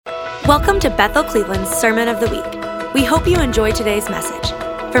Welcome to Bethel Cleveland's Sermon of the Week. We hope you enjoy today's message.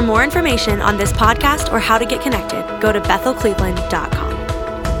 For more information on this podcast or how to get connected, go to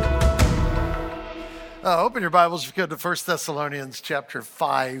bethelcleveland.com. Open your Bibles if you go to 1 Thessalonians chapter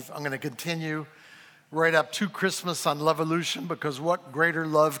 5. I'm going to continue right up to Christmas on Lovolution, because what greater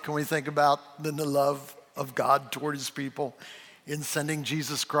love can we think about than the love of God toward his people in sending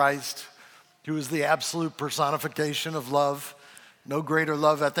Jesus Christ, who is the absolute personification of love. No greater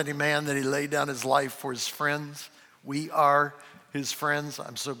love hath any man that he laid down his life for his friends. We are his friends.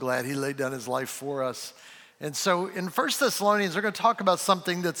 I'm so glad he laid down his life for us. And so in 1 Thessalonians, we're going to talk about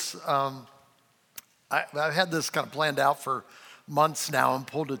something that's, I've had this kind of planned out for months now and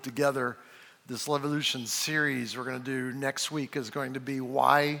pulled it together. This Lovolution series we're going to do next week is going to be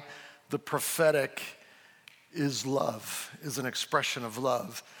why the prophetic is love, is an expression of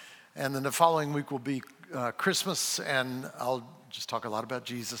love. And then the following week will be Christmas, and I'll just talk a lot about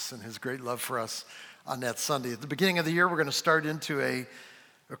Jesus and his great love for us on that Sunday. At the beginning of the year, we're going to start into a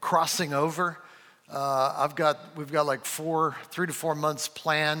crossing over. We've got like 3 to 4 months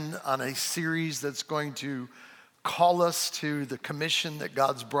planned on a series that's going to call us to the commission that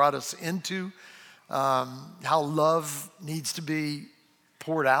God's brought us into, how love needs to be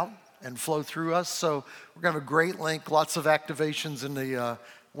poured out and flow through us. So we're going to have a great link, lots of activations in the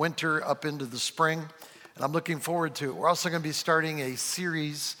winter up into the spring, and I'm looking forward to it. We're also going to be starting a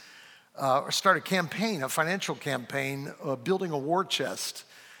series, or start a campaign, a financial campaign, building a war chest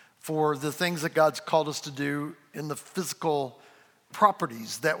for the things that God's called us to do in the physical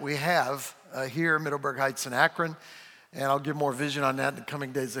properties that we have here in Middleburg Heights and Akron. And I'll give more vision on that in the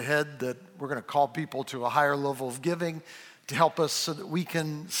coming days ahead, that we're going to call people to a higher level of giving to help us so that we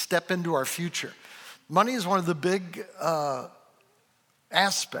can step into our future. Money is one of the big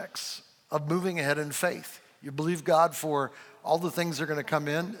aspects of moving ahead in faith. You believe God for all the things that are going to come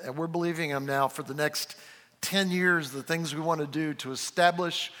in, and we're believing him now for the next 10 years, the things we want to do to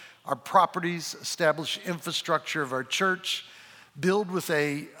establish our properties, establish infrastructure of our church, build with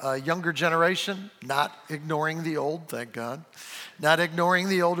a younger generation, not ignoring the old, thank God, not ignoring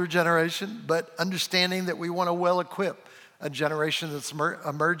the older generation, but understanding that we want to well-equip a generation that's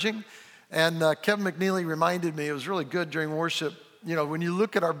emerging. And Kevin McNeely reminded me, it was really good during worship, you know, when you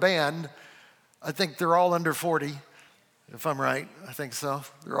look at our band, I think they're all under 40, if I'm right. I think so.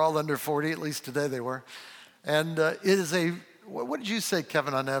 They're all under 40, at least today they were. And it is what did you say,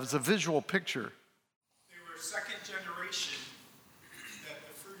 Kevin, on that? It's a visual picture. They were second generation, that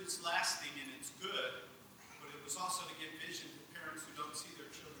the fruit is lasting and it's good, but it was also to give vision to parents who don't see their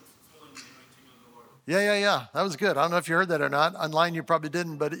children fulfilling the anointing of the Lord. Yeah. That was good. I don't know if you heard that or not. Online you probably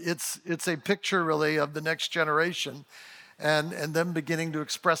didn't, but it's a picture really of the next generation. And them beginning to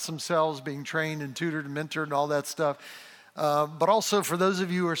express themselves, being trained and tutored and mentored and all that stuff. But also for those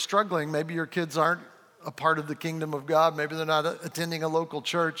of you who are struggling, maybe your kids aren't a part of the kingdom of God. Maybe they're not attending a local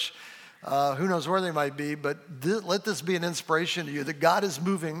church. Who knows where they might be. But let this be an inspiration to you that God is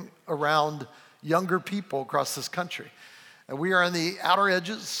moving around younger people across this country. And we are on the outer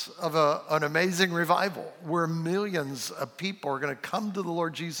edges of an amazing revival where millions of people are going to come to the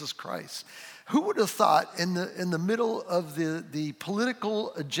Lord Jesus Christ. Who would have thought in the middle of the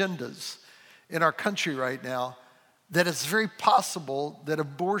political agendas in our country right now that it's very possible that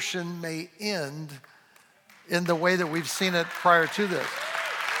abortion may end in the way that we've seen it prior to this?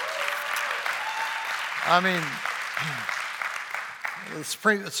 I mean,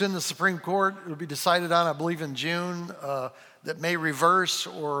 it's in the Supreme Court. It'll be decided on, I believe, in June, that may reverse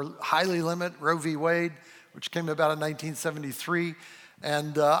or highly limit Roe v. Wade, which came about in 1973.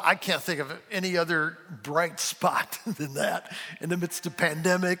 And I can't think of any other bright spot than that in the midst of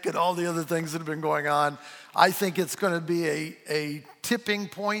pandemic and all the other things that have been going on. I think it's going to be a tipping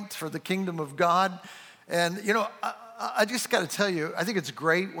point for the kingdom of God. And, you know, I just got to tell you, I think it's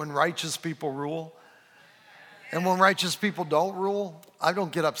great when righteous people rule. And when righteous people don't rule, I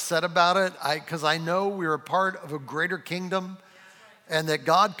don't get upset about it because I know we're a part of a greater kingdom and that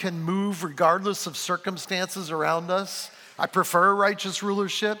God can move regardless of circumstances around us. I prefer righteous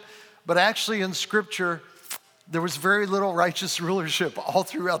rulership, but actually in Scripture, there was very little righteous rulership all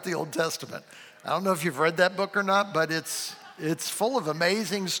throughout the Old Testament. I don't know if you've read that book or not, but it's full of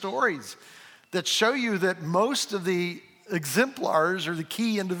amazing stories that show you that most of the exemplars or the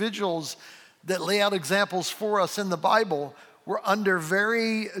key individuals that lay out examples for us in the Bible were under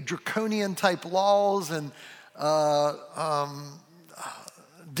very draconian type laws and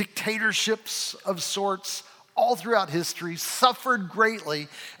dictatorships of sorts all throughout history, suffered greatly,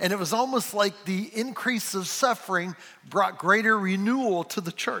 and it was almost like the increase of suffering brought greater renewal to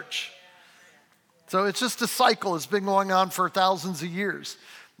the church. So it's just a cycle that's been going on for thousands of years.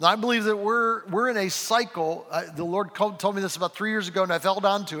 And I believe that we're in a cycle. The Lord told me this about 3 years ago, and I've held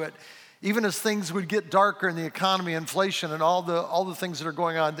on to it. Even as things would get darker in the economy, inflation, and all the things that are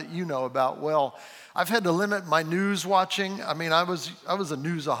going on that you know about well, I've had to limit my news watching. I mean, I was a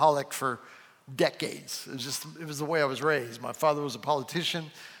newsaholic for decades. It was the way I was raised. My father was a politician.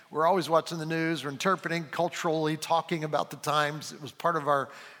 We're always watching the news. We're interpreting culturally, talking about the times. It was part of our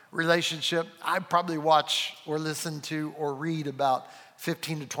relationship. I probably watch or listen to or read about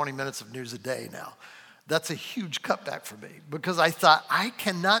 15 to 20 minutes of news a day now. That's a huge cutback for me because I thought I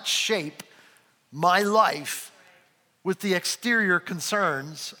cannot shape my life with the exterior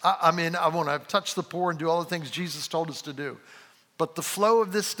concerns. I mean, I want to touch the poor and do all the things Jesus told us to do. But the flow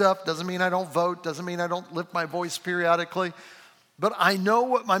of this stuff doesn't mean I don't vote, doesn't mean I don't lift my voice periodically. But I know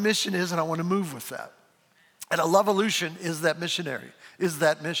what my mission is and I want to move with that. And a Lovolution is that mission.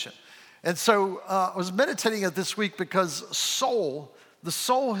 And so I was meditating it this week because the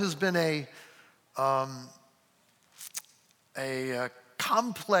soul has been a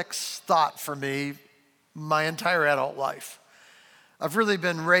complex thought for me my entire adult life. I've really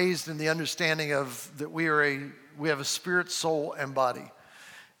been raised in the understanding of that we have a spirit, soul, and body.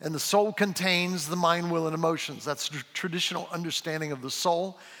 And the soul contains the mind, will, and emotions. That's the traditional understanding of the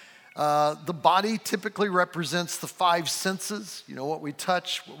soul. The body typically represents the five senses. You know, what we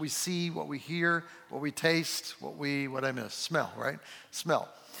touch, what we see, what we hear, what we taste, smell, right? Smell.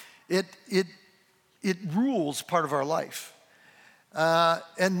 It rules part of our life.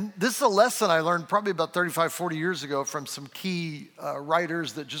 And this is a lesson I learned probably about 35, 40 years ago from some key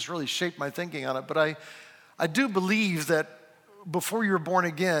writers that just really shaped my thinking on it. But I do believe that before you're born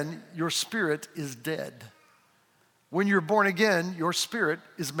again, your spirit is dead. When you're born again, your spirit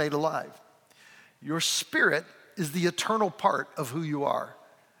is made alive. Your spirit is the eternal part of who you are.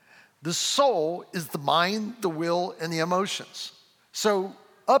 The soul is the mind, the will, and the emotions. So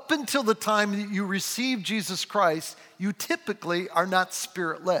up until the time that you receive Jesus Christ, you typically are not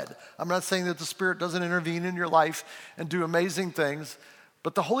spirit-led. I'm not saying that the Spirit doesn't intervene in your life and do amazing things,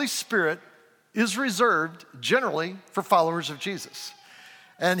 but the Holy Spirit is reserved generally for followers of Jesus.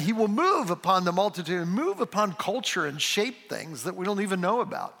 And he will move upon the multitude and move upon culture and shape things that we don't even know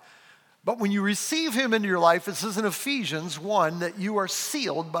about. But when you receive him into your life, it says in Ephesians 1 that you are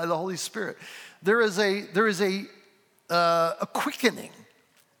sealed by the Holy Spirit. There is a quickening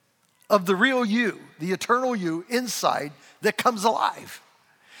of the real you, the eternal you inside that comes alive.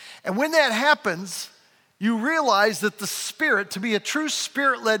 And when that happens, you realize that the Spirit, to be a true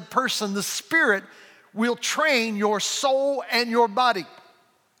Spirit-led person, the Spirit will train your soul and your body.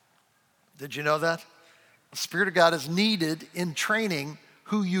 Did you know that? The Spirit of God is needed in training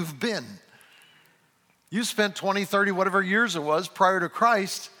who you've been. You spent 20, 30, whatever years it was prior to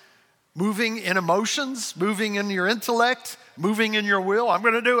Christ, moving in emotions, moving in your intellect, moving in your will. I'm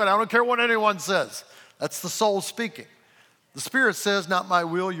going to do it. I don't care what anyone says. That's the soul speaking. The Spirit says, not my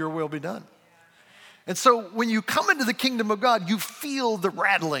will, your will be done. And so when you come into the kingdom of God, you feel the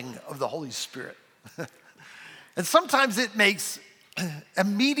rattling of the Holy Spirit. And sometimes it makes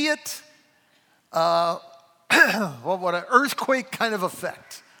immediate, an earthquake kind of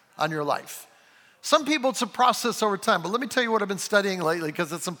effect on your life. Some people, it's a process over time. But let me tell you what I've been studying lately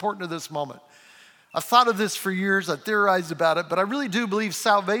because it's important to this moment. I've thought of this for years. I've theorized about it. But I really do believe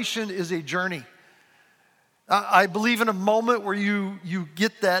salvation is a journey. I believe in a moment where you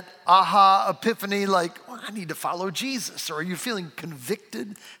get that aha epiphany like, well, I need to follow Jesus. Or are you feeling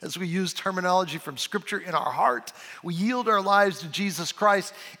convicted as we use terminology from Scripture in our heart? We yield our lives to Jesus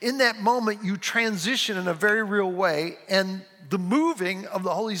Christ. In that moment, you transition in a very real way, and the moving of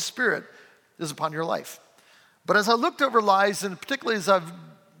the Holy Spirit is upon your life. But as I looked over lives, and particularly as I've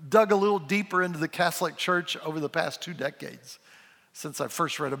dug a little deeper into the Catholic Church over the past 2 decades, since I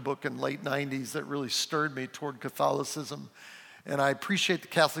first read a book in the late 90s that really stirred me toward Catholicism. And I appreciate the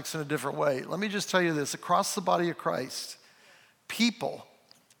Catholics in a different way. Let me just tell you this. Across the body of Christ, people,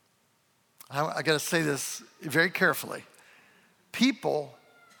 I got to say this very carefully, people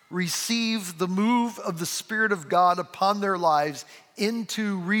receive the move of the Spirit of God upon their lives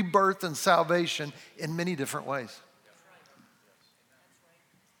into rebirth and salvation in many different ways.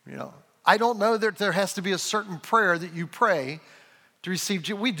 You know, I don't know that there has to be a certain prayer that you pray to receive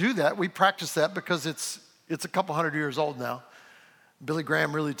Jesus. We do that. We practice that because it's a couple hundred years old now. Billy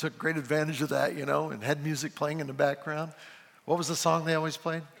Graham really took great advantage of that, you know, and had music playing in the background. What was the song they always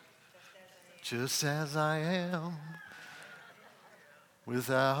played? Just as I am,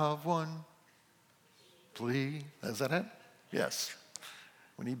 without one plea. Is that it? Yes.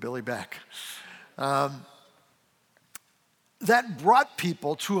 We need Billy back. That brought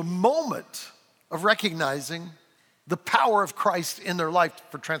people to a moment of recognizing the power of Christ in their life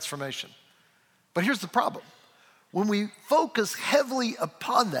for transformation. But here's the problem. When we focus heavily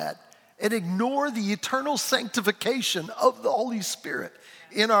upon that and ignore the eternal sanctification of the Holy Spirit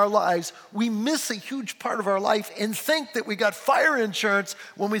in our lives, we miss a huge part of our life and think that we got fire insurance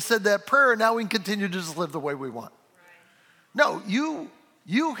when we said that prayer, and now we can continue to just live the way we want. No, you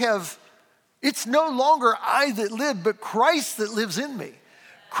have, it's no longer I that live, but Christ that lives in me.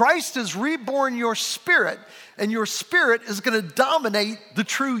 Christ has reborn your spirit, and your spirit is going to dominate the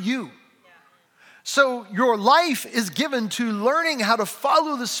true you. So your life is given to learning how to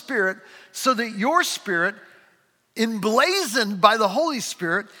follow the Spirit so that your spirit, emblazoned by the Holy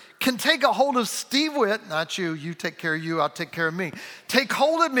Spirit, can take a hold of Steve Witt, not you, you take care of you, I'll take care of me. Take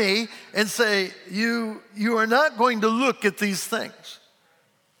hold of me and say, you are not going to look at these things.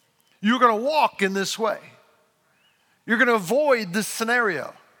 You're going to walk in this way. You're going to avoid this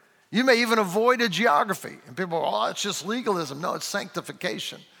scenario. You may even avoid a geography. And people go, oh, it's just legalism. No, it's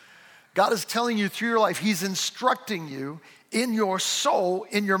sanctification. God is telling you through your life, He's instructing you in your soul,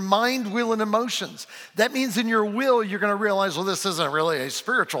 in your mind, will, and emotions. That means in your will, you're going to realize, well, this isn't really a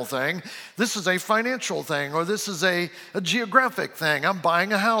spiritual thing. This is a financial thing, or this is a geographic thing. I'm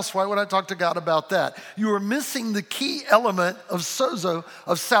buying a house. Why would I talk to God about that? You are missing the key element of sozo,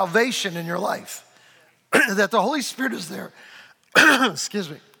 of salvation in your life. That the Holy Spirit is there. Excuse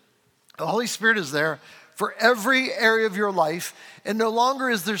me. The Holy Spirit is there for every area of your life, and no longer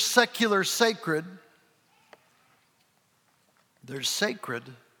is there secular sacred. There's sacred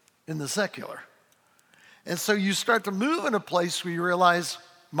in the secular. And so you start to move in a place where you realize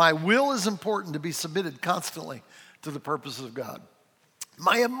my will is important to be submitted constantly to the purposes of God.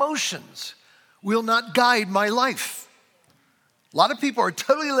 My emotions will not guide my life. A lot of people are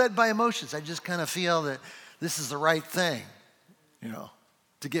totally led by emotions. I just kind of feel that this is the right thing,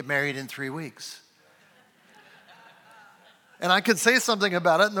 to get married in 3 weeks. And I could say something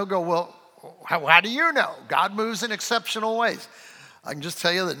about it, and they'll go, well, how do you know? God moves in exceptional ways. I can just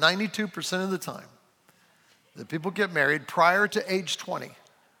tell you that 92% of the time that people get married prior to age 20,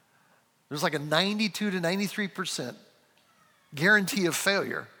 there's like a 92 to 93% guarantee of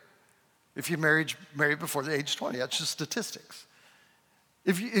failure if you married before the age 20. That's just statistics.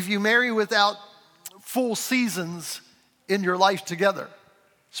 If you marry without full seasons in your life together,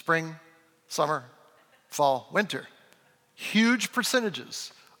 spring, summer, fall, winter, huge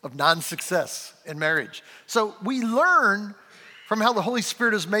percentages of non-success in marriage. So we learn from how the Holy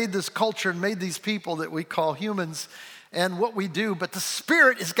Spirit has made this culture and made these people that we call humans and what we do, but the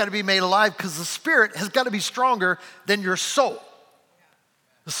Spirit has got to be made alive because the Spirit has got to be stronger than your soul.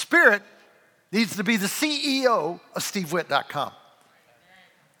 The Spirit needs to be the CEO of SteveWitt.com.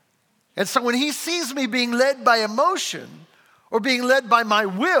 And so when He sees me being led by emotion or being led by my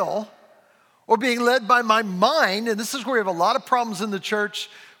will or being led by my mind, and this is where we have a lot of problems in the church.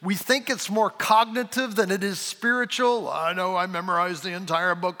 We think it's more cognitive than it is spiritual. I know I memorized the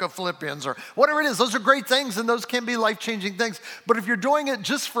entire book of Philippians or whatever it is. Those are great things and those can be life-changing things. But if you're doing it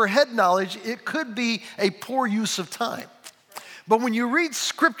just for head knowledge, it could be a poor use of time. But when you read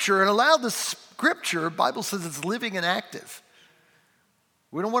Scripture and allow the Scripture, the Bible says it's living and active.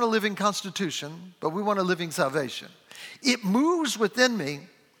 We don't want a living constitution, but we want a living salvation. It moves within me.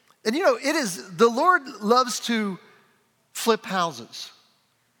 And the Lord loves to flip houses.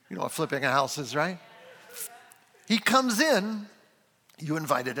 You know what flipping a house is, right? He comes in, you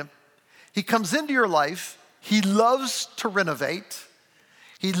invited Him. He comes into your life. He loves to renovate.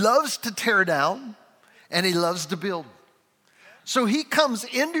 He loves to tear down, and He loves to build. So He comes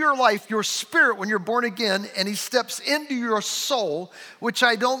into your life, your spirit, when you're born again, and He steps into your soul, which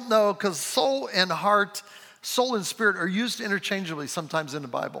I don't know, because soul and heart, soul and spirit are used interchangeably sometimes in the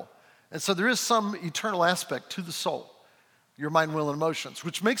Bible. And so there is some eternal aspect to the soul, your mind, will, and emotions,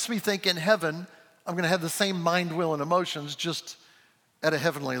 which makes me think in heaven, I'm going to have the same mind, will, and emotions just at a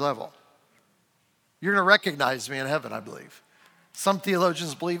heavenly level. You're going to recognize me in heaven, I believe. Some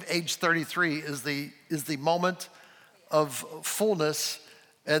theologians believe age 33 is the moment of fullness,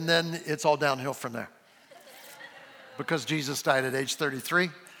 and then it's all downhill from there. Because Jesus died at age 33,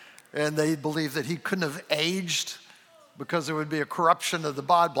 and they believe that He couldn't have aged because there would be a corruption of the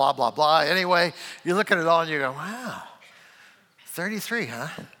body, blah, blah, blah. Anyway, you look at it all and you go, wow, 33, huh?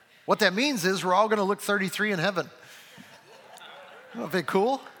 What that means is we're all going to look 33 in heaven. Isn't that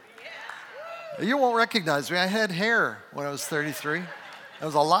cool? You won't recognize me. I had hair when I was 33. I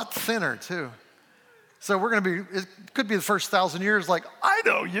was a lot thinner, too. So it could be the first 1,000 years like, I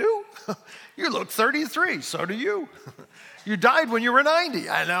know you. You look 33, so do you. You died when you were 90.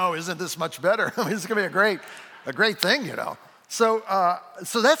 I know, isn't this much better? I mean, it's going to be a great thing, So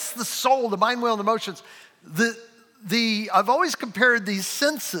that's the soul, the mind, will, and emotions. I've always compared these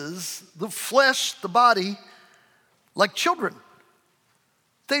senses, the flesh, the body, like children.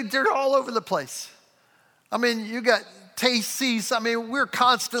 They're all over the place. I mean, you got taste, sees. I mean, we're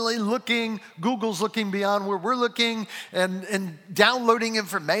constantly looking. Google's looking beyond where we're looking and downloading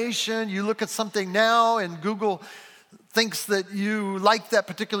information. You look at something now and Google thinks that you like that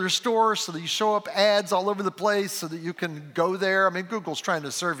particular store, so that you show up ads all over the place so that you can go there. I mean, Google's trying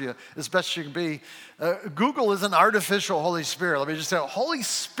to serve you as best you can be. Google is an artificial Holy Spirit. Let me just say, Holy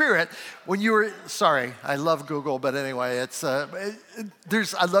Spirit, when you were, sorry, I love Google, but anyway,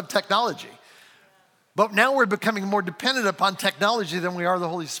 I love technology. But now we're becoming more dependent upon technology than we are the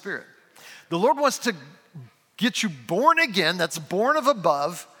Holy Spirit. The Lord wants to get you born again, that's born of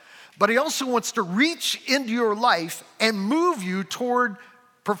above, but he also wants to reach into your life and move you toward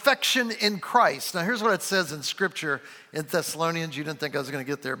perfection in Christ. Now, here's what it says in Scripture in Thessalonians. You didn't think I was going to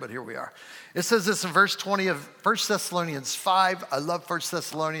get there, but here we are. It says this in verse 20 of 1 Thessalonians 5. I love 1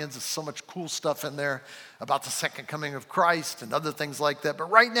 Thessalonians. There's so much cool stuff in there about the second coming of Christ and other things like that. But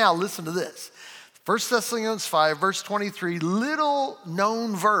right now, listen to this. 1 Thessalonians 5, verse 23, little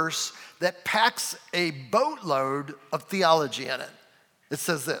known verse that packs a boatload of theology in it. It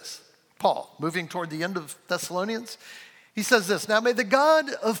says this, Paul, moving toward the end of Thessalonians, he says this, now may the God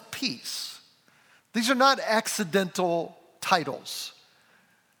of peace, these are not accidental titles.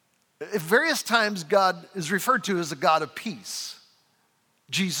 At various times, God is referred to as a God of peace.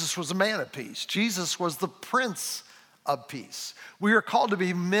 Jesus was a man of peace. Jesus was the Prince of peace. We are called to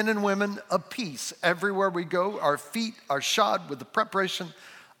be men and women of peace. Everywhere we go, our feet are shod with the preparation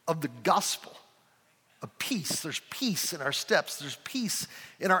of the gospel of peace. There's peace in our steps. There's peace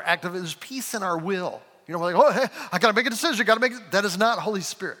in our activity. There's peace in our will. You know, we're like, oh, hey, I got to make a decision. Got to make it. That is not Holy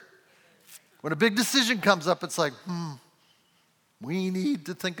Spirit. When a big decision comes up, it's like, we need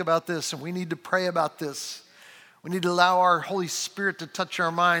to think about this and we need to pray about this. We need to allow our Holy Spirit to touch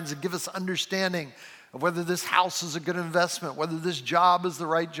our minds and give us understanding of whether this house is a good investment, whether this job is the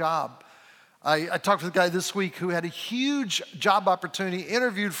right job. I talked with a guy this week who had a huge job opportunity,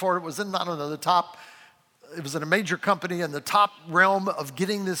 interviewed for it. It was in, I don't know, it was in a major company in the top realm of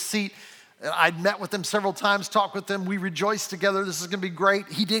getting this seat. I'd met with him several times, talked with him. We rejoiced together. This is going to be great.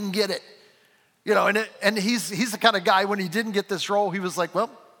 He didn't get it. You know, and he's the kind of guy, when he didn't get this role, he was like, well,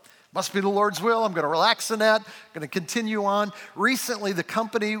 must be the Lord's will. I'm going to relax in that. I'm going to continue on. Recently, the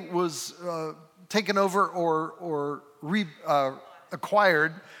company was taken over or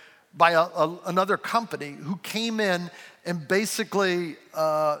acquired by another company who came in and basically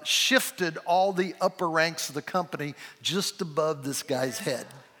shifted all the upper ranks of the company just above this guy's head.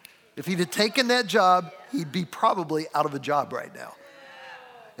 If he'd have taken that job, he'd be probably out of a job right now.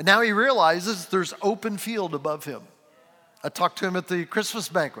 And now he realizes there's open field above him. I talked to him at the Christmas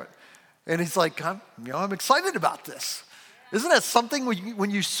banquet, and he's like, I'm excited about this. Isn't that something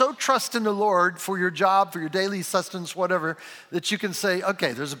when you so trust in the Lord for your job, for your daily sustenance, whatever, that you can say,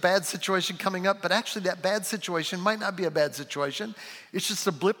 okay, there's a bad situation coming up, but actually that bad situation might not be a bad situation. It's just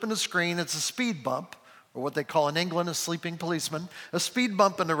a blip in the screen. It's a speed bump, or what they call in England a sleeping policeman, a speed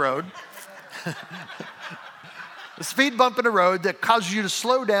bump in the road. A speed bump in the road that causes you to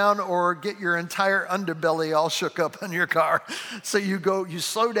slow down or get your entire underbelly all shook up in your car. So you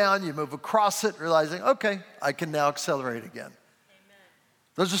slow down, you move across it, realizing, okay, I can now accelerate again. Amen.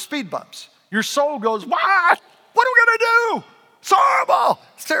 Those are speed bumps. Your soul goes, what? What are we going to do? It's horrible.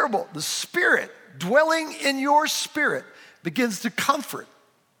 It's terrible. The Spirit dwelling in your spirit begins to comfort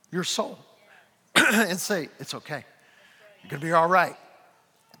your soul and say, it's okay. You're going to be all right.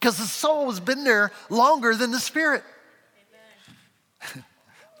 Because the soul has been there longer than the Spirit.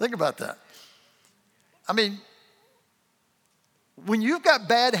 Think about that. I mean, when you've got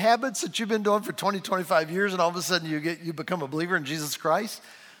bad habits that you've been doing for 20, 25 years, and all of a sudden you become a believer in Jesus Christ,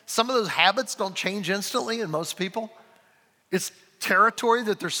 some of those habits don't change instantly in most people. It's territory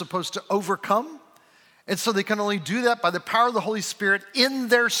that they're supposed to overcome. And so they can only do that by the power of the Holy Spirit in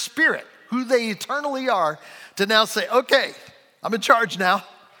their spirit, who they eternally are, to now say, okay, I'm in charge now.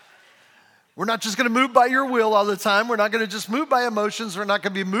 We're not just going to move by your will all the time. We're not going to just move by emotions. We're not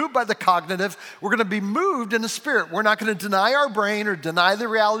going to be moved by the cognitive. We're going to be moved in the Spirit. We're not going to deny our brain or deny the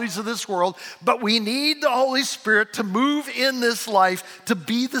realities of this world, but we need the Holy Spirit to move in this life to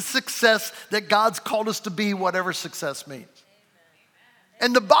be the success that God's called us to be, whatever success means.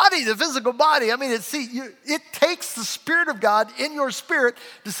 And the body, the physical body, I mean, it takes the Spirit of God in your spirit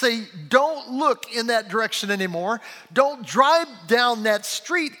to say, don't look in that direction anymore. Don't drive down that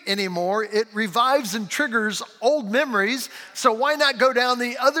street anymore. It revives and triggers old memories. So why not go down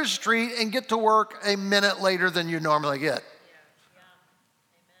the other street and get to work a minute later than you normally get?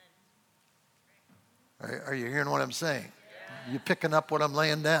 Are you hearing what I'm saying? You picking up what I'm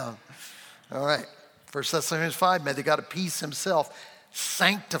laying down? All right. 1 Thessalonians 5, may the God of peace himself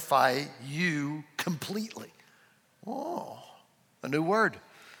sanctify you completely. Oh, a new word,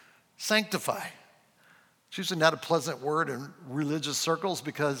 sanctify. It's usually not a pleasant word in religious circles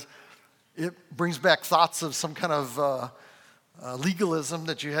because it brings back thoughts of some kind of legalism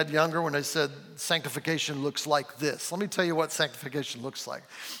that you had younger when I said sanctification looks like this. Let me tell you what sanctification looks like.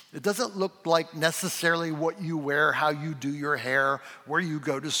 It doesn't look like necessarily what you wear, how you do your hair, where you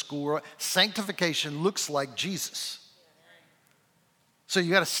go to school. Sanctification looks like Jesus. So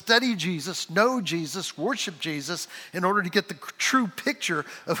you got to study Jesus, know Jesus, worship Jesus in order to get the true picture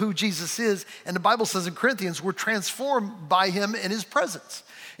of who Jesus is. And the Bible says in Corinthians, we're transformed by him in his presence.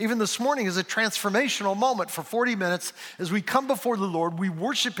 Even this morning is a transformational moment for 40 minutes as we come before the Lord. We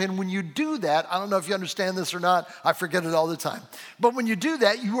worship him. When you do that, I don't know if you understand this or not. I forget it all the time. But when you do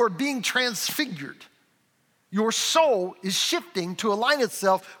that, you are being transfigured. Your soul is shifting to align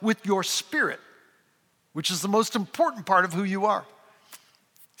itself with your spirit, which is the most important part of who you are.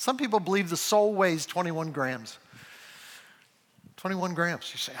 Some people believe the soul weighs 21 grams. 21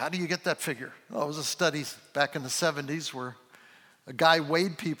 grams. You say, how do you get that figure? Well, it was a study back in the 70s where a guy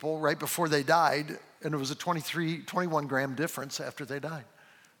weighed people right before they died, and it was a 21 gram difference after they died.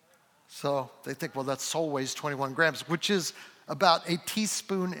 So they think, well, that soul weighs 21 grams, which is about a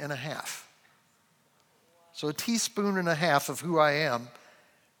teaspoon and a half. So a teaspoon and a half of who I am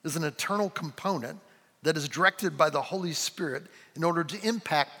is an eternal component that is directed by the Holy Spirit in order to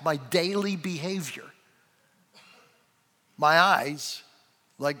impact my daily behavior. My eyes,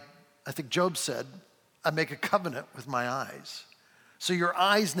 like I think Job said, I make a covenant with my eyes. So your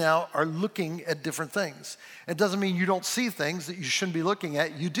eyes now are looking at different things. It doesn't mean you don't see things that you shouldn't be looking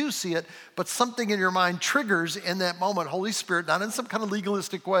at. You do see it, but something in your mind triggers in that moment, Holy Spirit, not in some kind of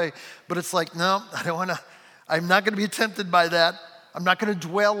legalistic way, but it's like, no, I'm not going to be tempted by that. I'm not going to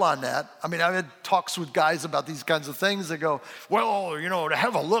dwell on that. I mean, I've had talks with guys about these kinds of things. They go, well, to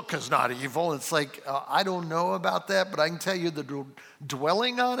have a look is not evil. It's like, I don't know about that, but I can tell you that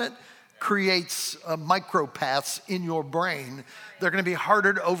dwelling on it creates micropaths in your brain. They're going to be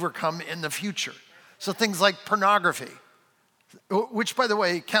harder to overcome in the future. So things like pornography, which, by the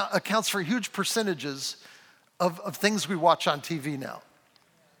way, accounts for huge percentages of things we watch on TV now.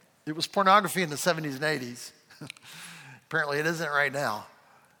 It was pornography in the 70s and 80s. Apparently it isn't right now.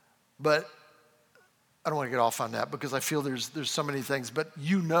 But I don't want to get off on that because I feel there's so many things. But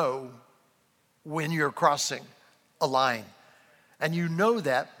you know when you're crossing a line. And you know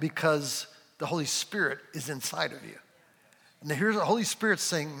that because the Holy Spirit is inside of you. And here's the Holy Spirit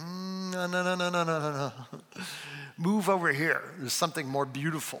saying, no. Move over here. There's something more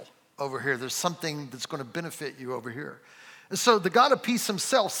beautiful over here. There's something that's going to benefit you over here. And so the God of peace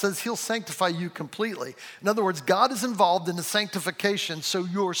himself says he'll sanctify you completely. In other words, God is involved in the sanctification, so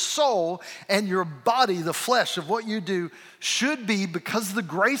your soul and your body, the flesh of what you do, should be, because of the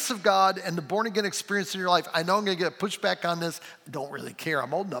grace of God and the born-again experience in your life. I know I'm going to get pushback on this. I don't really care.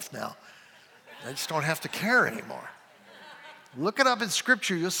 I'm old enough now. I just don't have to care anymore. Look it up in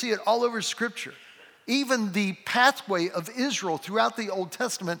Scripture. You'll see it all over Scripture. Even the pathway of Israel throughout the Old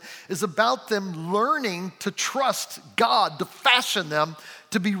Testament is about them learning to trust God, to fashion them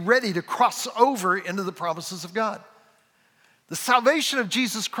to be ready to cross over into the promises of God. The salvation of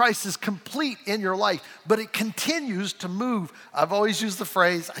Jesus Christ is complete in your life, but it continues to move. I've always used the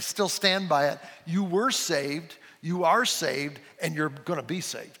phrase, I still stand by it. You were saved, you are saved, and you're going to be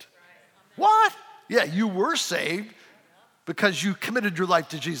saved. What? Yeah, you were saved because you committed your life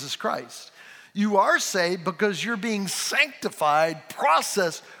to Jesus Christ. You are saved because you're being sanctified,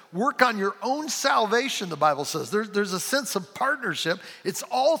 processed, work on your own salvation, the Bible says. There's a sense of partnership. It's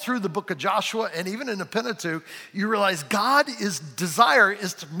all through the book of Joshua and even in the Pentateuch. You realize God's desire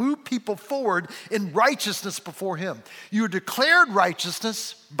is to move people forward in righteousness before him. You are declared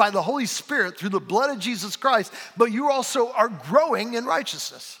righteousness by the Holy Spirit through the blood of Jesus Christ, but you also are growing in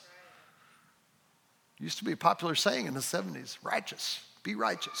righteousness. It used to be a popular saying in the 70s, righteous, be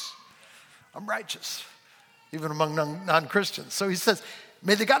righteous. I'm righteous, even among non-Christians. So he says,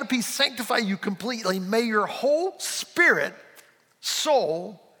 may the God of peace sanctify you completely. May your whole spirit,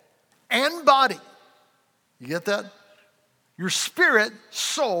 soul, and body, you get that? Your spirit,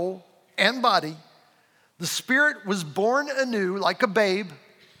 soul, and body. The spirit was born anew like a babe.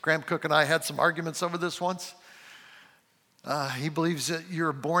 Graham Cook and I had some arguments over this once. He believes that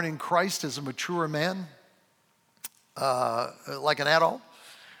you're born in Christ as a mature man, like an adult.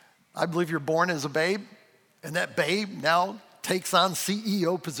 I believe you're born as a babe, and that babe now takes on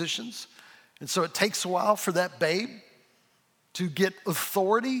CEO positions. And so it takes a while for that babe to get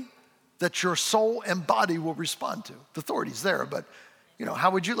authority that your soul and body will respond to. The authority's there, but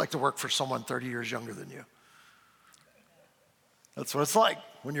how would you like to work for someone 30 years younger than you? That's what it's like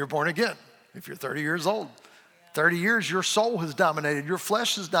when you're born again. If you're 30 years old, 30 years, your soul has dominated, your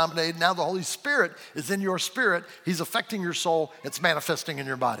flesh has dominated. Now the Holy Spirit is in your spirit. He's affecting your soul. It's manifesting in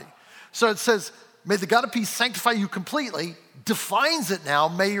your body. So it says, may the God of peace sanctify you completely, defines it now.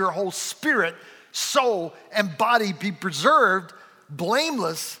 May your whole spirit, soul, and body be preserved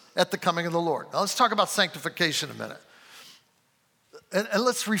blameless at the coming of the Lord. Now let's talk about sanctification a minute. And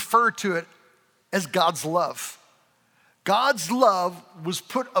let's refer to it as God's love. God's love was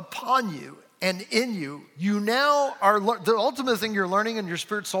put upon you and in you. You now are, the ultimate thing you're learning in your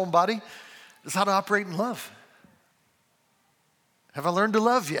spirit, soul, and body is how to operate in love. Have I learned to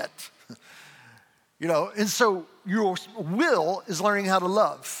love yet? And so your will is learning how to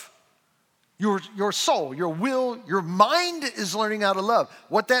love. Your soul, your will, your mind is learning how to love.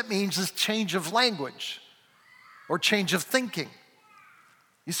 What that means is change of language or change of thinking.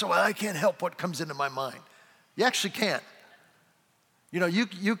 You say, well, I can't help what comes into my mind. You actually can't.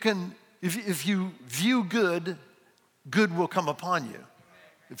 You can, if you view good, good will come upon you.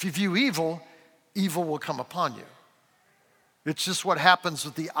 If you view evil, evil will come upon you. It's just what happens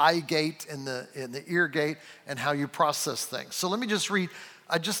with the eye gate and the ear gate and how you process things. So let me just read.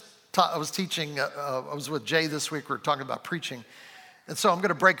 I was teaching, I was with Jay this week. We were talking about preaching. And so I'm going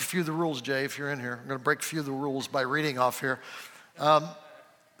to break a few of the rules, Jay, if you're in here. I'm going to break a few of the rules by reading off here.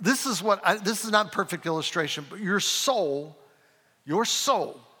 This is not a perfect illustration, but your soul,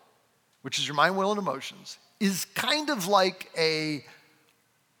 which is your mind, will, and emotions, is kind of like a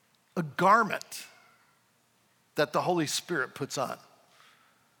garment that the Holy Spirit puts on.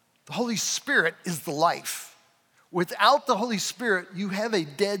 The Holy Spirit is the life. Without the Holy Spirit, you have a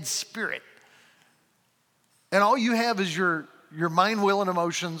dead spirit. And all you have is your mind, will, and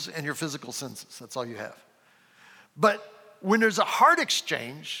emotions and your physical senses. That's all you have. But when there's a heart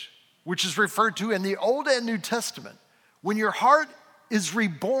exchange, which is referred to in the Old and New Testament, when your heart is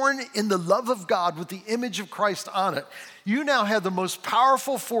reborn in the love of God with the image of Christ on it, you now have the most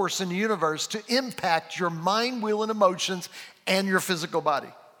powerful force in the universe to impact your mind, will, and emotions and your physical body.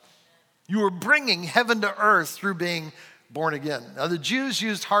 You are bringing heaven to earth through being born again. Now, the Jews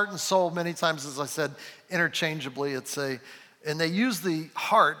used heart and soul many times, as I said, interchangeably. And they use the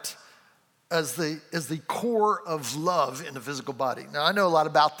heart as the core of love in the physical body. Now, I know a lot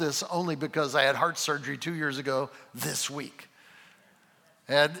about this only because I had heart surgery 2 years ago this week.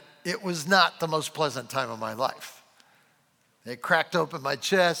 And it was not the most pleasant time of my life. They cracked open my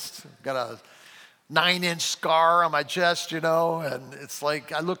chest, got a 9-inch scar on my chest, and it's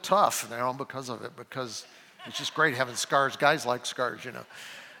like I look tough now because of it, because it's just great having scars. Guys like scars,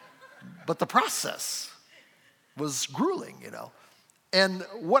 But the process was grueling, And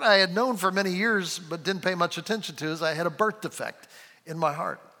what I had known for many years but didn't pay much attention to is I had a birth defect in my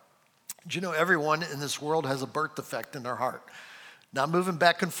heart. Do you know everyone in this world has a birth defect in their heart? Now, I'm moving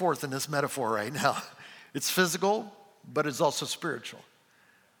back and forth in this metaphor right now. It's physical, but it's also spiritual.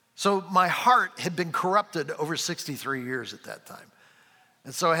 So my heart had been corrupted over 63 years at that time.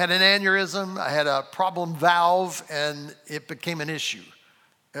 And so I had an aneurysm, I had a problem valve, and it became an issue,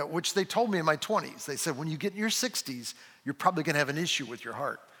 which they told me in my 20s. They said, when you get in your 60s, you're probably going to have an issue with your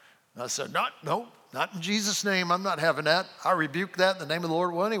heart. And I said, not in Jesus' name. I'm not having that. I rebuke that in the name of the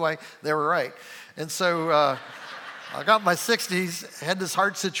Lord. Well, anyway, they were right. And so I got my 60s, had this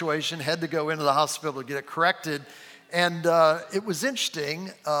heart situation, had to go into the hospital to get it corrected. And it was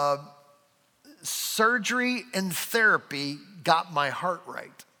interesting. Surgery and therapy got my heart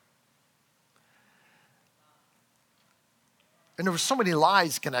right. And there were so many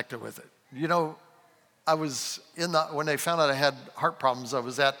lies connected with it. I was when they found out I had heart problems, I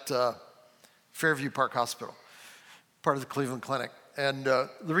was at Fairview Park Hospital, part of the Cleveland Clinic. And the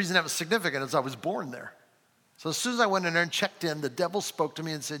reason that was significant is I was born there. So as soon as I went in there and checked in, the devil spoke to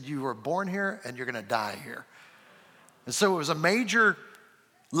me and said, you were born here and you're going to die here. And so it was a major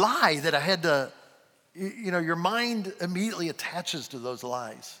lie that I had to, your mind immediately attaches to those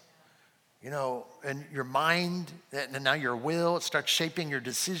lies. And your mind, and now your will, it starts shaping your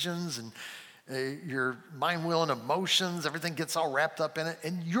decisions, and your mind, will, and emotions, everything gets all wrapped up in it.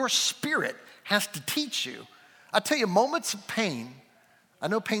 And your spirit has to teach you. I tell you, moments of pain, I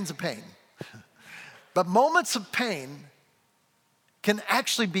know pain's a pain, but moments of pain can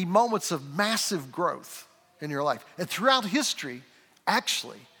actually be moments of massive growth in your life. And throughout history,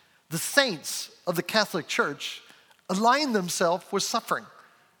 actually, the saints of the Catholic Church align themselves with suffering,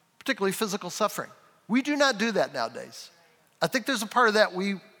 particularly physical suffering. We do not do that nowadays. I think there's a part of that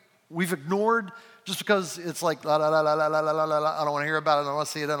we've ignored just because it's like, la, la, la, la, la, la, la, la, la. I don't want to hear about it. I don't want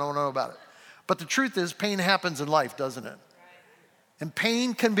to see it. I don't want to know about it. But the truth is, pain happens in life, doesn't it? And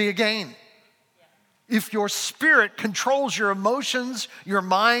pain can be a gain. If your spirit controls your emotions, your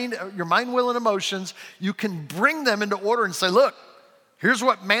mind, will, and emotions, you can bring them into order and say, look, here's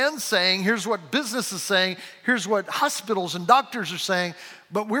what man's saying, here's what business is saying, here's what hospitals and doctors are saying,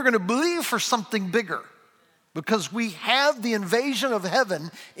 but we're going to believe for something bigger because we have the invasion of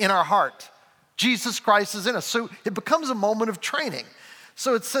heaven in our heart. Jesus Christ is in us. So it becomes a moment of training.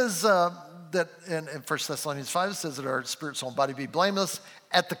 So it says that in 1 Thessalonians 5, it says that our spirit, soul, and body be blameless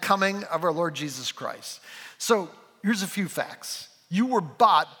at the coming of our Lord Jesus Christ. So here's a few facts. You were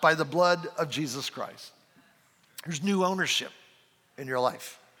bought by the blood of Jesus Christ. There's new ownership in your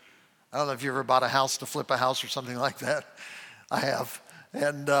life. I don't know if you ever bought a house to flip a house or something like that. I have.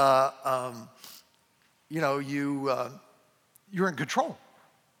 And, you're in control.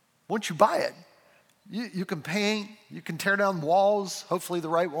 Once you buy it, you can paint, you can tear down walls, hopefully the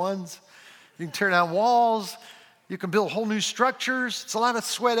right ones. You can tear down walls. You can build whole new structures. It's a lot of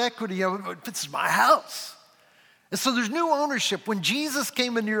sweat equity. This is my house. And so there's new ownership. When Jesus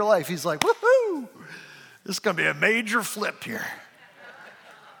came into your life, he's like, woohoo, this is going to be a major flip here.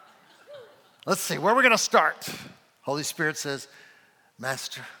 Let's see, where are we going to start? Holy Spirit says,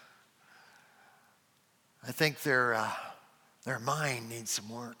 Master, I think their mind needs some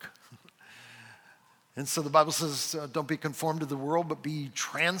work. And so the Bible says, don't be conformed to the world, but be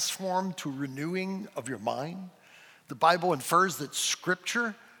transformed to renewing of your mind. The Bible infers that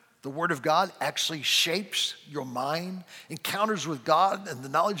Scripture, the Word of God, actually shapes your mind. Encounters with God and the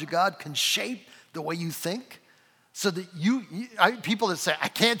knowledge of God can shape the way you think. So that people that say, I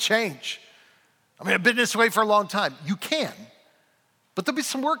can't change. I've been this way for a long time. You can, but there'll be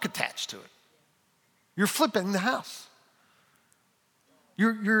some work attached to it. You're flipping the house.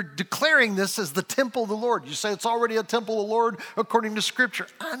 You're declaring this as the temple of the Lord. You say it's already a temple of the Lord according to Scripture.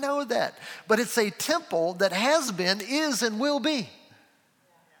 I know that. But it's a temple that has been, is, and will be.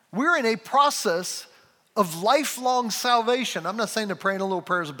 We're in a process of lifelong salvation. I'm not saying that praying a little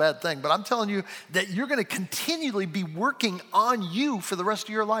prayer is a bad thing, but I'm telling you that you're going to continually be working on you for the rest of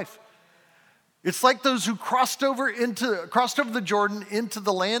your life. It's like those who crossed over the Jordan into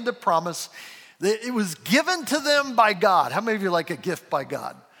the land of promise. It was given to them by God. How many of you like a gift by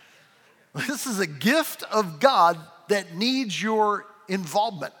God? This is a gift of God that needs your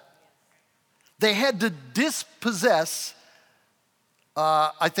involvement. They had to dispossess,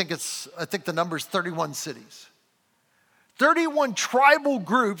 I think the number is 31 cities. 31 tribal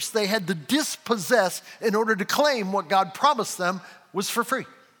groups they had to dispossess in order to claim what God promised them was for free.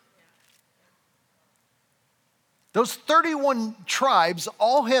 Those 31 tribes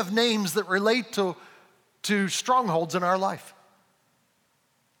all have names that relate to strongholds in our life.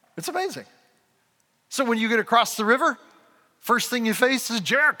 It's amazing. So when you get across the river, first thing you face is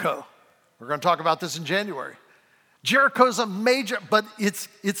Jericho. We're going to talk about this in January. Jericho's a major, but it's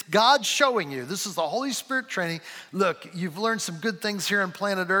God showing you. This is the Holy Spirit training. Look, you've learned some good things here on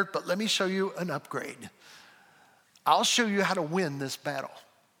planet Earth, but let me show you an upgrade. I'll show you how to win this battle.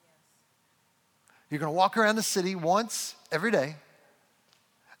 You're going to walk around the city once every day,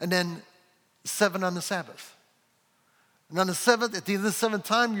 and then 7 on the Sabbath. And on the 7th, at the end of the 7th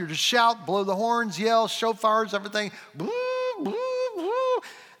time, you're to shout, blow the horns, yell, shofars, everything, boo, boo, boo,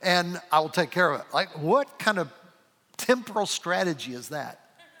 and I will take care of it. Like, what kind of temporal strategy is that?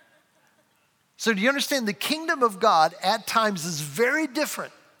 So do you understand the kingdom of God at times is very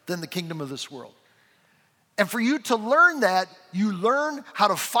different than the kingdom of this world? And for you to learn that, you learn how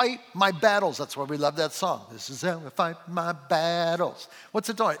to fight my battles. That's why we love that song. This is how I fight my battles. What's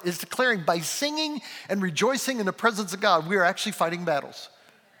it doing? It's declaring by singing and rejoicing in the presence of God, we are actually fighting battles.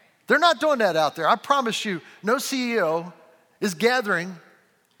 They're not doing that out there. I promise you, no CEO is gathering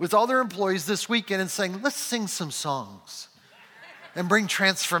with all their employees this weekend and saying, let's sing some songs and bring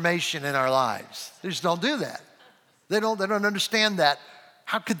transformation in our lives. They just don't do that. They don't understand that.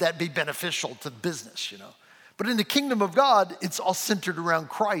 How could that be beneficial to business, But in the kingdom of God, it's all centered around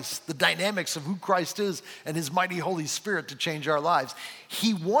Christ, the dynamics of who Christ is and his mighty Holy Spirit to change our lives.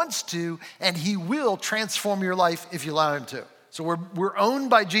 He wants to, and he will transform your life if you allow him to. So we're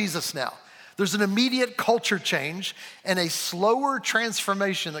owned by Jesus now. There's an immediate culture change and a slower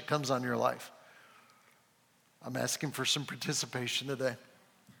transformation that comes on your life. I'm asking for some participation today.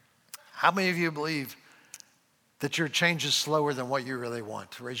 How many of you believe that your change is slower than what you really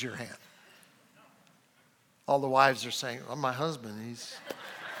want? Raise your hand. All the wives are saying, oh, my husband, he's...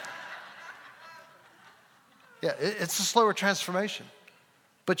 Yeah, it's a slower transformation.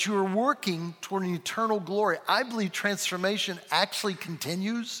 But you are working toward an eternal glory. I believe transformation actually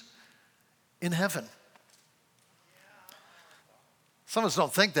continues in heaven. Some of us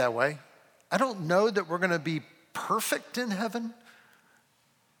don't think that way. I don't know that we're going to be perfect in heaven.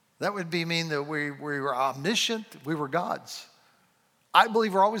 That would mean that we were omniscient, we were gods. I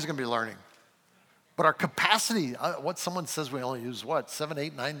believe we're always going to be learning. But our capacity, what someone says we only use, 7,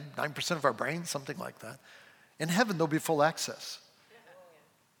 8, 9% of our brain, something like that. In heaven, there'll be full access.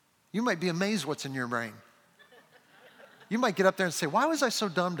 You might be amazed what's in your brain. You might get up there and say, why was I so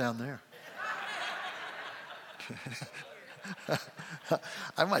dumb down there?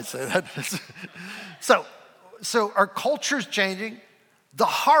 I might say that. So our culture's changing. The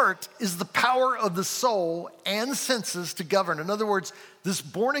heart is the power of the soul and senses to govern. In other words, this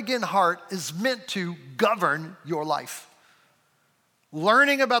born-again heart is meant to govern your life.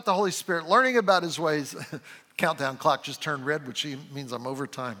 Learning about the Holy Spirit, learning about his ways. Countdown clock just turned red, which means I'm over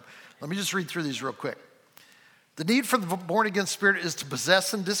time. Let me just read through these real quick. The need for the born-again spirit is to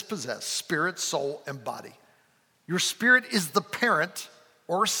possess and dispossess spirit, soul, and body. Your spirit is the parent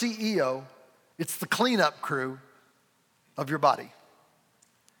or CEO. It's the cleanup crew of your body.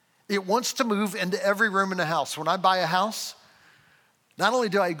 It wants to move into every room in the house. When I buy a house, not only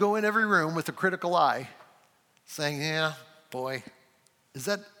do I go in every room with a critical eye, saying, yeah, boy, is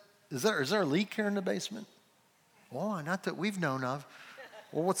there a leak here in the basement? Oh, not that we've known of.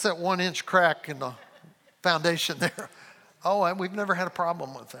 Well, what's that 1-inch crack in the foundation there? Oh, we've never had a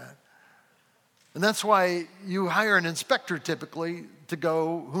problem with that. And that's why you hire an inspector typically to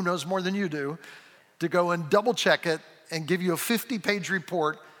go, who knows more than you do, to go and double check it and give you a 50-page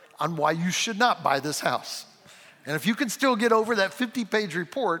report on why you should not buy this house. And if you can still get over that 50-page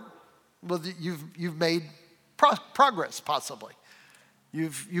report, well, you've made progress, possibly.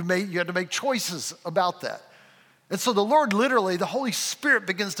 You had to make choices about that. And so the Lord literally, the Holy Spirit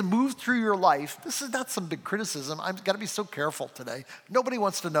begins to move through your life. This is not some big criticism. I've got to be so careful today. Nobody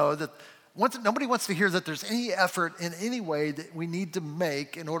wants to know that, nobody wants to hear that there's any effort in any way that we need to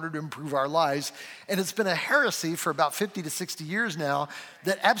make in order to improve our lives. And it's been a heresy for about 50 to 60 years now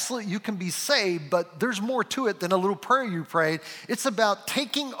that absolutely you can be saved, but there's more to it than a little prayer you prayed. It's about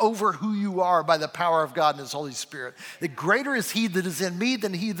taking over who you are by the power of God and his Holy Spirit. That greater is he that is in me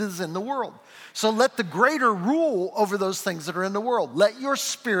than he that is in the world. So let the greater rule over those things that are in the world. Let your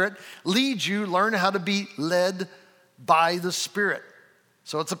spirit lead you. Learn how to be led by the Spirit.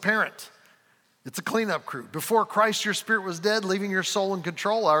 So it's a parent. It's a cleanup crew. Before Christ, your spirit was dead, leaving your soul in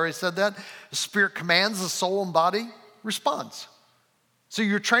control. I already said that. The Spirit commands, the soul and body responds. So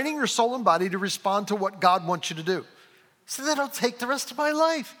you're training your soul and body to respond to what God wants you to do. So that'll take the rest of my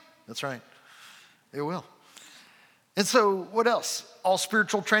life. That's right. It will. And so what else? All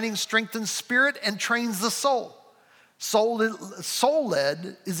spiritual training strengthens spirit and trains the soul.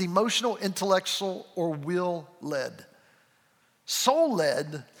 Soul-led is emotional, intellectual, or will-led.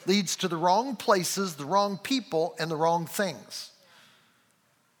 Soul-led leads to the wrong places, the wrong people, and the wrong things.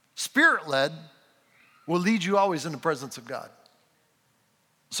 Spirit-led will lead you always in the presence of God.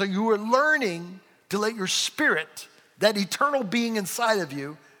 So you are learning to let your spirit, that eternal being inside of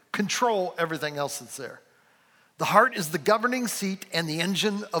you, control everything else that's there. The heart is the governing seat and the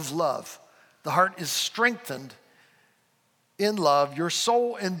engine of love. The heart is strengthened in love. Your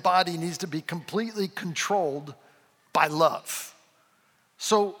soul and body needs to be completely controlled by love.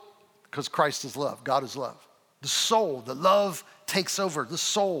 So, because Christ is love, God is love. The soul, the love takes over. The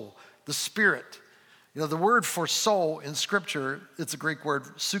soul, the spirit. You know, the word for soul in Scripture, it's a Greek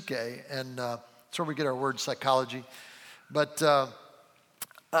word, psyche, and that's where we get our word psychology. But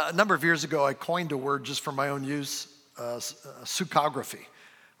a number of years ago, I coined a word just for my own use, psychography.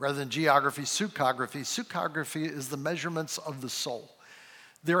 Rather than geography, psychography. Psychography is the measurements of the soul.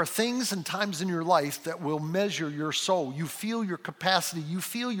 There are things and times in your life that will measure your soul. You feel your capacity. You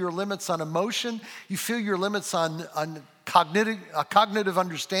feel your limits on emotion. You feel your limits on cognitive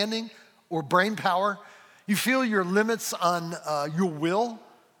understanding or brain power. You feel your limits on your will.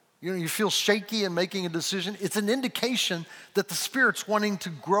 You know, you feel shaky in making a decision. It's an indication that the Spirit's wanting to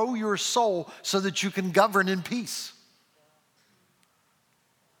grow your soul so that you can govern in peace.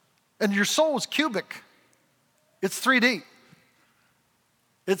 And your soul is cubic. It's 3D.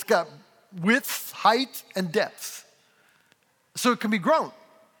 It's got width, height, and depth. So it can be grown.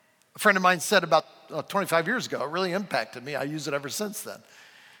 A friend of mine said about 25 years ago, it really impacted me. I use it ever since then.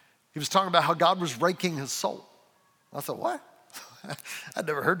 He was talking about how God was raking his soul. I thought, what? I'd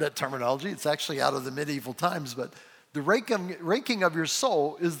never heard that terminology. It's actually out of the medieval times, but the raking of your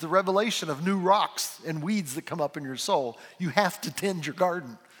soul is the revelation of new rocks and weeds that come up in your soul. You have to tend your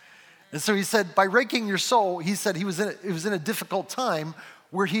garden. And so he said, by raking your soul, he said it was in a difficult time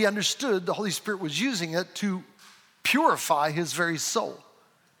where he understood the Holy Spirit was using it to purify his very soul.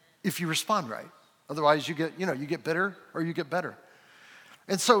 if you respond right. Otherwise, you get bitter or you get better.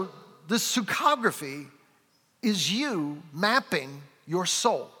 And so this sukkography is you mapping your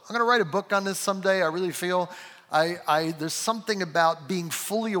soul. I'm gonna write a book on this someday. I really feel there's something about being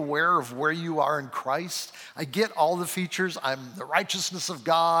fully aware of where you are in Christ. I get all the features. I'm the righteousness of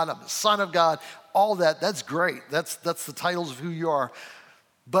God. I'm the Son of God. All that, that's great. That's the titles of who you are.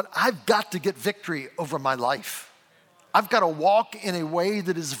 But I've got to get victory over my life. I've got to walk in a way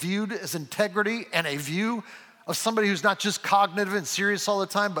that is viewed as integrity and a view of somebody who's not just cognitive and serious all the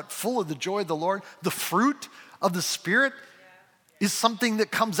time, but full of the joy of the Lord. The fruit of the Spirit is something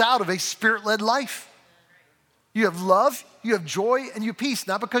that comes out of a Spirit-led life. You have love, you have joy, and you have peace.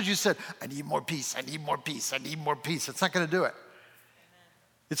 Not because you said, I need more peace, I need more peace, I need more peace. It's not going to do it.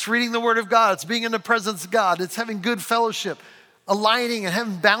 It's reading the Word of God. It's being in the presence of God. It's having good fellowship, aligning and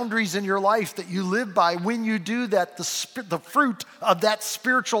having boundaries in your life that you live by. When you do that, the fruit of that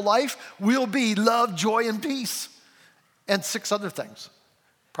spiritual life will be love, joy, and peace. And 6 other things,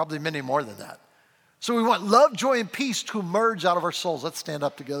 probably many more than that. So we want love, joy, and peace to emerge out of our souls. Let's stand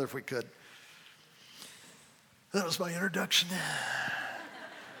up together if we could. That was my introduction.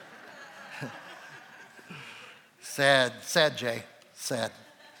 Sad, Jay, sad.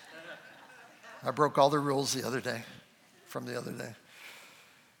 I broke all the rules from the other day.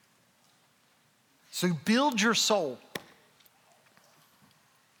 So build your soul.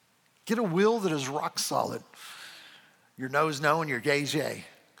 Get a will that is rock solid. Your no's no and your gay's yay.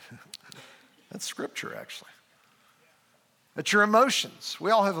 That's scripture, actually. It's your emotions.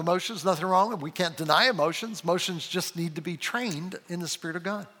 We all have emotions, nothing wrong. We can't deny emotions. Emotions just need to be trained in the Spirit of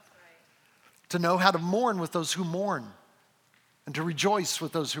God. To know how to mourn with those who mourn and to rejoice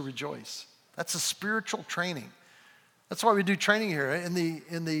with those who rejoice. That's a spiritual training. That's why we do training here. In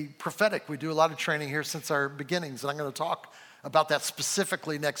the prophetic, we do a lot of training here since our beginnings, and I'm going to talk about that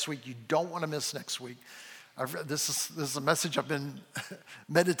specifically next week. You don't want to miss next week. This is a message I've been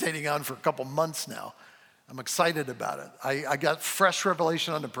meditating on for a couple months now. I'm excited about it. I got fresh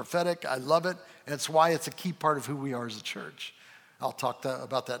revelation on the prophetic. I love it, and it's why it's a key part of who we are as a church. I'll talk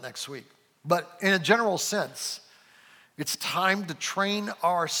about that next week. But in a general sense, it's time to train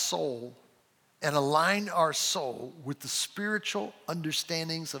our soul and align our soul with the spiritual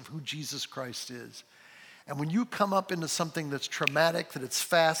understandings of who Jesus Christ is. And when you come up into something that's traumatic, that it's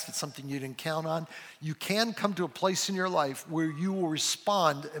fast, it's something you didn't count on, you can come to a place in your life where you will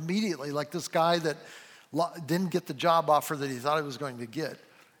respond immediately, like this guy that didn't get the job offer that he thought he was going to get.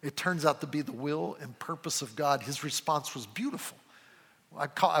 It turns out to be the will and purpose of God. His response was beautiful.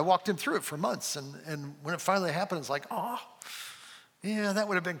 I walked him through it for months, and when it finally happened, it's like, oh, yeah, that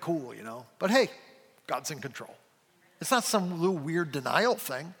would have been cool, you know. But hey, God's in control. It's not some little weird denial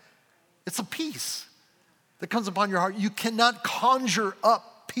thing. It's a peace that comes upon your heart. You cannot conjure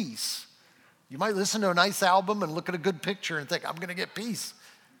up peace. You might listen to a nice album and look at a good picture and think, I'm going to get peace.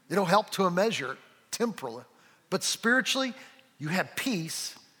 It'll help to a measure, temporally. But spiritually, you have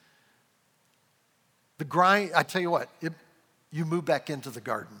peace. The grind, I tell you what, you move back into the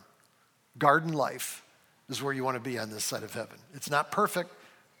garden. Garden life is where you want to be on this side of heaven. It's not perfect,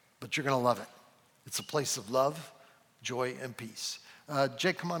 but you're going to love it. It's a place of love, joy, and peace.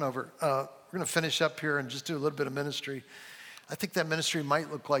 Jay, come on over. We're going to finish up here and just do a little bit of ministry. I think that ministry might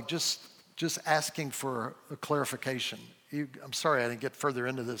look like just asking for a clarification. I'm sorry I didn't get further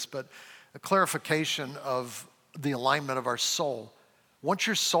into this, but a clarification of the alignment of our soul. Once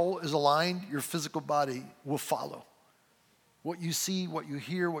your soul is aligned, your physical body will follow. What you see, what you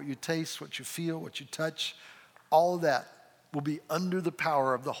hear, what you taste, what you feel, what you touch, all of that will be under the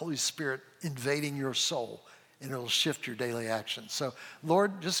power of the Holy Spirit invading your soul, and it'll shift your daily actions. So,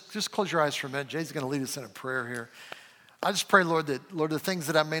 Lord, just close your eyes for a minute. Jay's going to lead us in a prayer here. I just pray, Lord, the things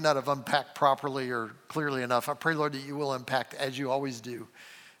that I may not have unpacked properly or clearly enough, I pray, Lord, that you will impact as you always do.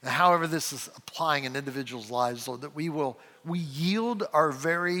 And however this is applying in individuals' lives, Lord, that we yield our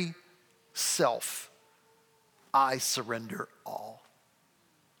very self. I surrender all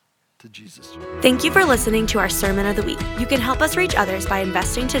to Jesus. Thank you for listening to our Sermon of the Week. You can help us reach others by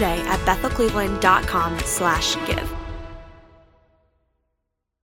investing today at bethelcleveland.com/give.